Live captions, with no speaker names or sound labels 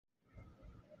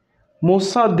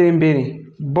Moussa Dembele,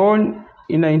 born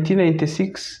in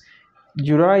 1996,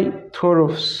 July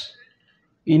 12th,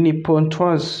 in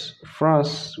Pontoise,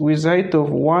 France, with a height of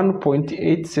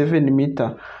 1.87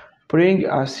 meters, playing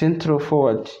as central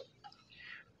forward.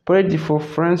 Played for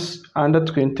France under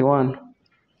 21.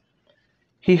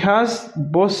 He has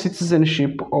both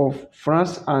citizenship of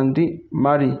France and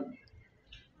Mali.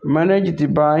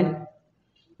 Managed by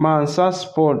Moussa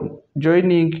Sport,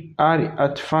 joining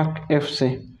Al-Ettifaq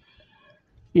FC.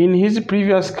 In his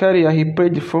previous career, he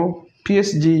played for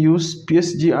PSG Youth,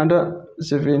 PSG under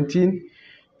 17,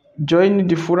 joined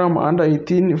the Fulham under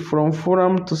 18, from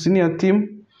Fulham to senior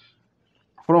team,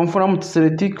 from Fulham to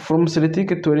Celtic, from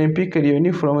Celtic to Olympique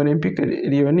Lyonnais, from Olympique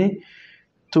Lyonnais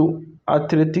to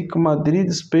Athletic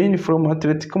Madrid, Spain, from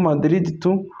Athletic Madrid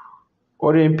to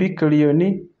Olympique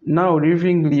Lyonnais, now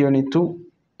leaving Lyon to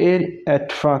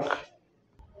Al-Ettifaq.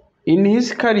 In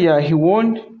his career, he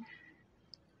won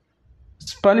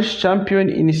Spanish champion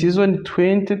in season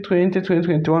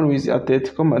 2020-2021 with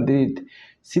Atletico Madrid,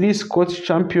 series Scottish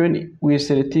champion with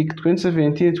Celtic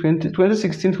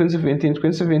 2016-2017,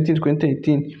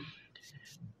 2017-2018,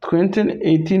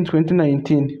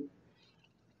 2018-2019.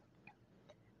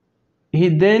 He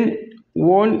then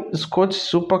won Scottish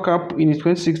Super Cup in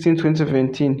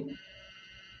 2016-2017.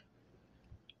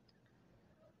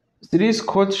 Three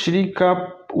Scottish League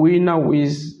Cup winner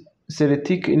with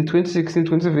Celtic in 2016,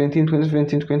 2017,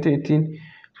 2017, 2018,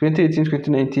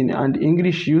 2019, and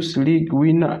English Youth League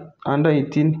winner under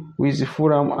 18 with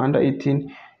Fulham under 18,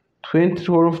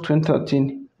 2012,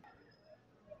 2013.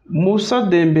 Moussa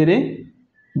Dembele,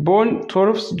 born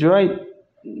 12th July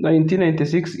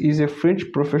 1996, is a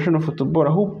French professional footballer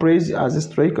who plays as a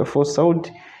striker for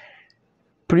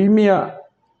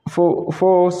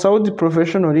Saudi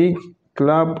Professional League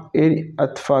club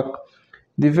Al-Ettifaq.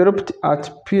 Developed at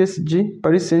PSG,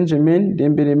 Paris Saint-Germain,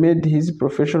 Dembele made his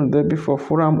professional debut for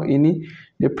Fulham in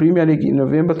the Premier League in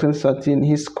November 2013.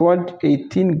 He scored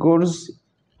 18 goals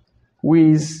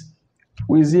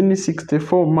within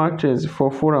 64 matches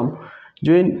for Fulham.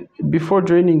 Before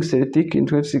joining Celtic in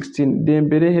 2016,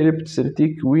 Dembele helped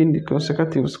Celtic win the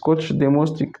consecutive Scottish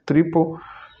domestic treble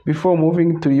before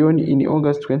moving to Lyon in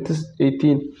August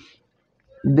 2018.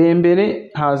 Dembele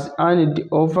has earned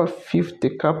over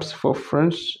 50 caps for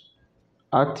France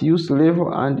at youth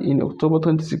level, and in October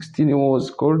 2016 he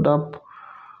was called up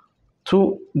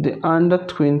to the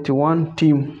under-21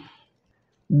 team.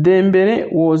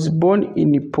 Dembele was born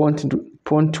in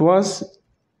Pontoise,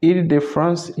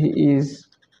 Île-de-France. He is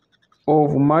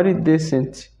of Mali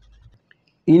descent.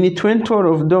 In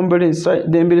 2012,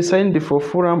 Dembele signed for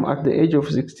Fulham at the age of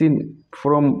 16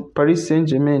 from Paris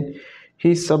Saint-Germain.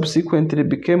 He subsequently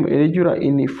became a regular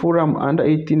in Fulham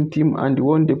under-18 team and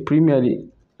won the Premier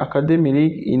Academy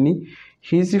League in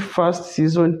his first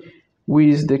season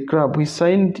with the club. He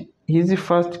signed his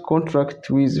first contract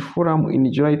with Fulham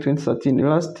in July 2013,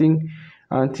 lasting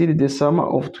until the summer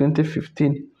of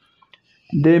 2015.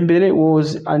 Dembele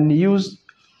was unused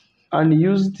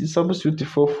substitute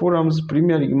for Fulham's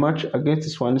Premier League match against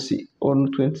Swansea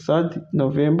on 23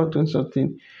 November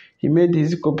 2013. He made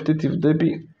his competitive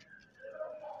debut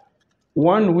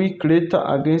 1 week later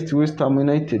against West Ham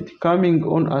United, coming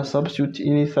on as substitute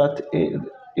in the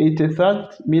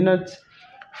 83rd minute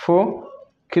for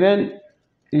Kieran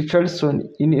Richardson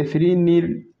in a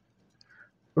 3-0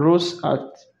 loss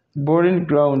at Bowling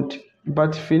Ground,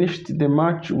 but finished the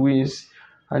match with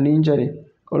an injury.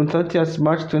 On 30th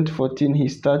March 2014, he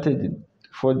started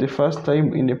for the first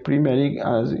time in the Premier League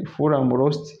as Fulham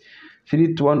lost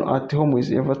 3-1 at home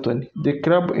with Everton. The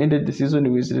club ended the season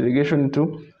with relegation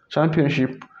to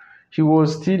Championship. He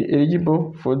was still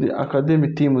eligible for the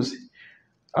academy teams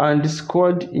and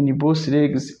scored in both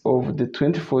legs of the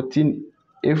 2014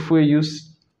 FA Youth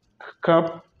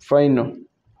Cup final.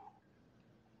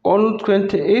 On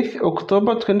 28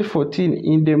 October 2014,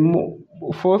 in the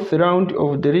fourth round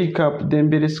of the League Cup,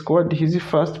 Dembele scored his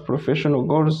first professional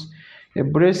goals, a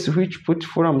brace which put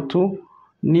Fulham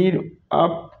 2-0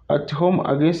 up at home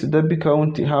against Derby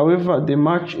County. However, the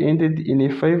match ended in a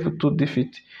 5-2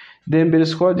 defeat. Dembele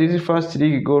scored his first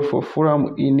league goal for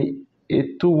Fulham in a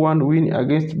 2-1 win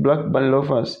against Blackburn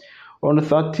Rovers on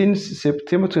 13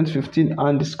 September 2015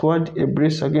 and scored a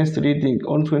brace against Reading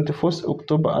on 24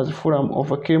 October as Fulham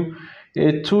overcame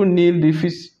a 2-0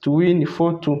 defeat to win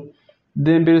 4-2.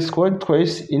 Dembele scored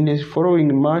twice in the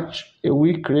following match a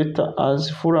week later as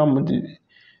Fulham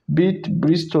beat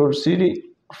Bristol City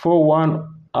 4-1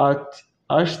 at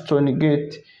Ashton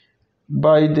Gate.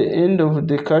 By the end of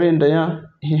the calendar year,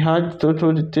 he had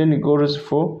totaled 10 goals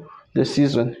for the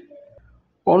season.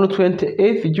 On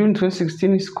 28th June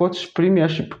 2016, Scottish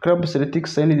Premiership club Celtic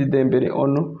signed Dembele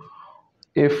on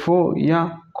a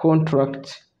 4-year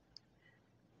contract.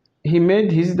 He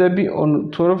made his debut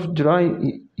on 12th July,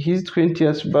 his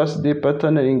 20th birthday,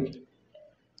 partnering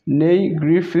Neil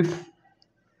Griffith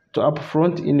up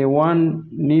front in a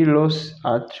 1-0 loss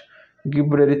at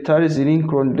Gibraltar's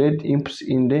Lincoln Red Imps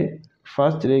in the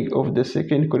first leg of the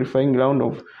second qualifying round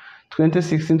of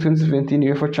 2016-2017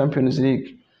 UEFA Champions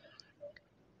League.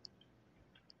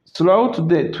 Throughout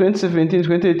the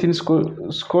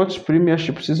 2017-2018 Scottish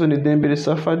Premiership season, Dembele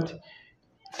suffered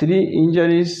 3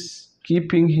 injuries,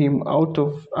 keeping him out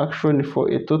of action for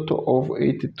a total of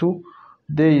 82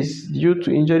 days. Due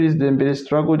to injuries, Dembele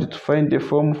struggled to find the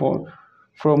form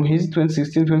from his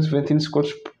 2016-2017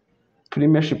 Scottish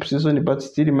Premiership season, but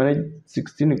still managed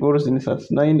 16 goals in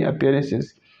 39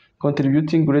 appearances,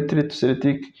 contributing greatly to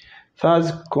Celtic,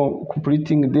 thus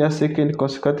completing their second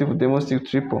consecutive domestic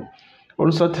triple. On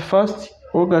 31st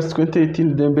August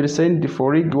 2018, Dembele signed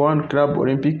for League One club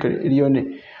Olympique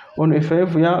Lyonnais on a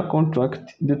 5-year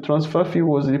contract. The transfer fee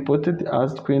was reported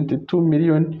as €22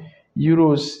 million,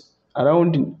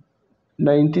 around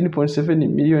 £19.7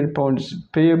 million,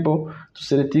 payable to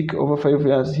Celtic over 5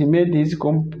 years. He made his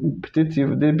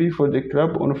competitive debut for the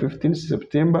club on 15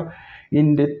 September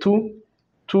in the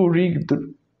 2-2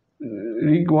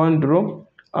 League One draw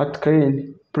at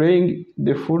Caen, playing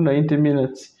the full 90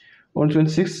 minutes. On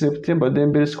 26 September,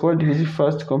 Dembele scored his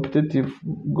first competitive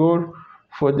goal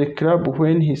for the club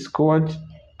when he scored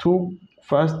 2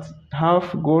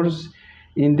 first-half goals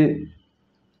in the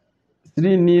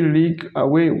 3-0 league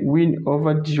away win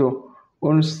over Lyon.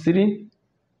 On 3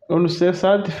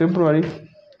 February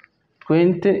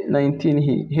 2019,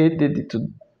 he headed to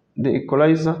the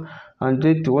equalizer and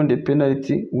later won the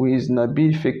penalty, with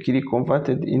Nabil Fekir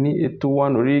converted in a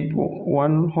 2-1 League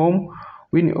One home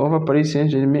win over Paris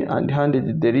Saint-Germain and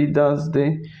handed the leaders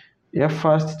their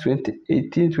first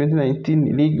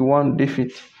 2018-2019 League One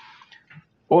defeat.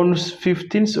 On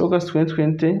 15 August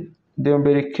 2020,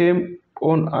 Dembele came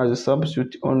on as a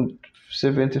substitute on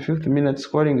 75th minute,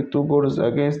 scoring 2 goals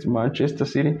against Manchester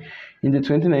City in the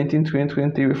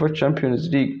 2019-2020 UEFA Champions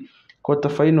League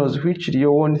quarterfinals, which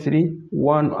Lyon won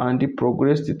 3-1 and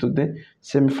progressed to the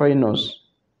semi-finals.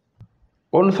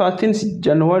 On 13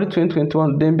 January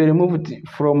 2021, Dembele moved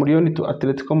from Lyon to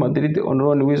Atletico Madrid on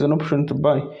loan with an option to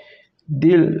buy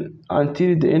deal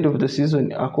until the end of the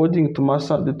season. According to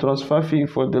Moussa, the transfer fee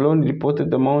for the loan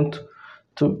reported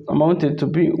amounted to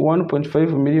be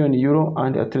 €1.5 million,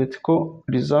 and Atletico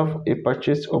reserved a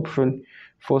purchase option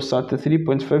for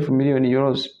 €33.5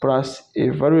 million plus a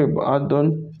variable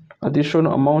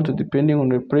additional amount depending on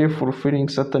the player fulfilling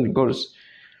certain goals.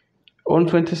 On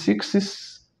 26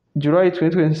 July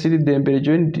 2023, Dembele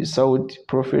joined the Saudi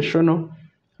professional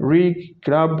league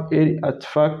club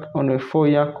Al-Ettifaq on a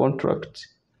 4-year contract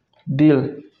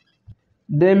deal.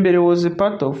 Dembele was a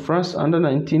part of France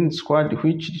under-19 squad,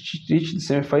 which reached the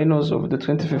semi-finals of the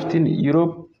 2015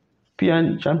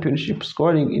 European Championship,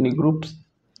 scoring in a group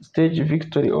stage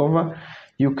victory over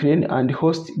Ukraine and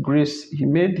host Greece. He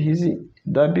made his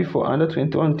debut for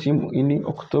under-21 team in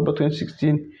October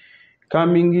 2016,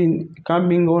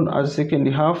 coming on as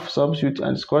second-half substitute,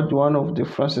 and scored one of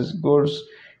France's goals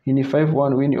in a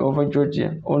 5-1 win over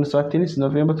Georgia. On 13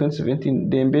 November 2017,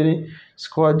 Dembele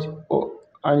scored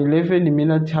an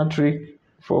 11-minute hat-trick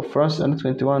for France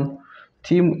under-21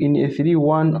 team in a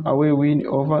 3-1 away win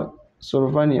over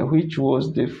Slovenia, which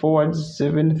was the forward's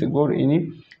 7th goal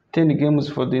in 10 games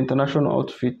for the international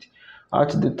outfit.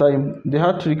 At the time, the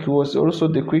hat-trick was also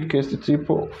the quickest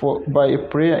triple by a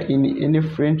player in any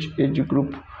French age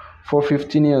group for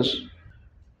 15 years.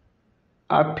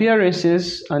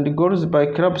 Appearances and goals by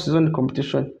club season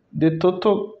competition. The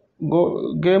total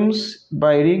games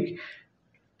by league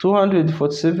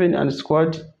 247 and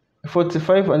squad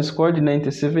 45 and squad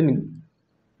 97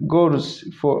 goals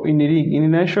in league.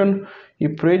 In nation, he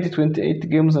played 28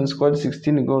 games and scored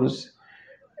 16 goals.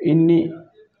 In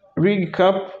League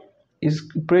Cup, he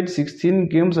played 16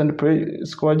 games and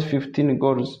scored 15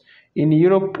 goals. In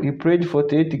Europe, he played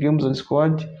 48 games and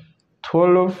scored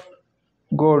 12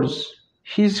 goals.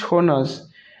 His honours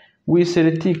with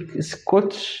Celtic: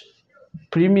 Scottish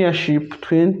Premiership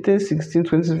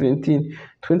 2016-2017,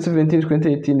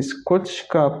 2017-2018, Scottish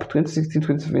Cup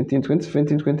 2016-2017,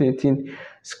 2017-2018,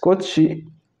 Scottish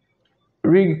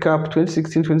League Cup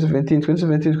 2016-2017,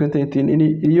 2017-2018.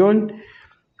 In Lyon,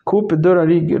 Coupe de la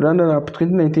Ligue runner-up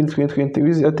 2019-2020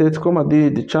 with Atletico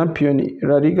Madrid, champion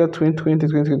La Liga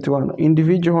 2020-2021.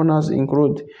 Individual honours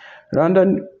include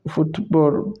London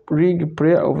Football League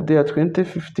Player of the Year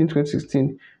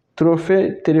 2015-2016,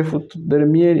 Trophée Téléfoot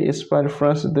Dernier Espoir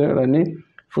France de l'année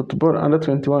Football Under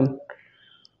 21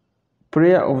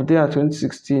 Player of the Year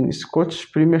 2016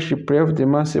 Scottish Premiership Player of the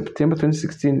Month September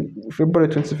 2016 February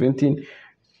 2017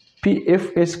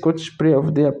 PFA Scottish Player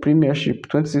of the Year Premiership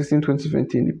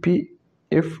 2016-2017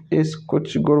 PFA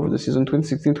Scottish Goal of the Season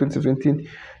 2016-2017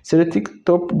 Celtic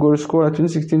Top Goal Scorer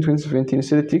 2016-2017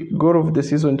 Celtic Goal of the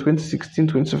Season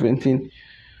 2016-2017.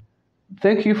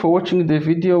 Thank you for watching the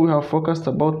video. We have focused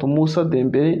about Moussa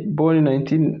Dembele, born in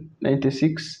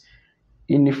 1996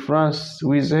 in France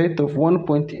with a height of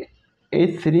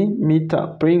 1.83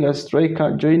 meter, playing as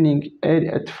striker, joining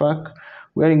Al-Ettifaq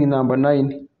wearing number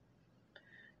 9.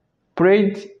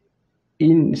 Played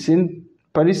in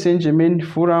Paris Saint-Germain,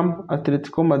 Fulham,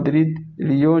 Atletico Madrid,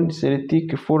 Lyon,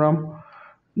 Celtic, Fulham.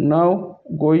 Now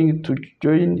going to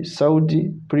join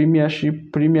Saudi Premier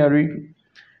League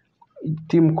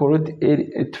team called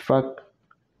Al-Ettifaq,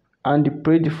 and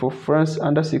played for France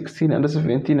under 16, under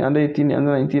 17, under 18,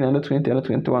 under 19, under 20, under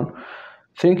 21.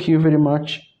 Thank you very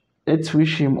much. Let's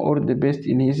wish him all the best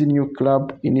in his new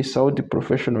club in his Saudi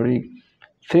Professional League.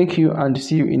 Thank you and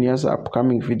see you in his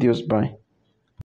upcoming videos. Bye.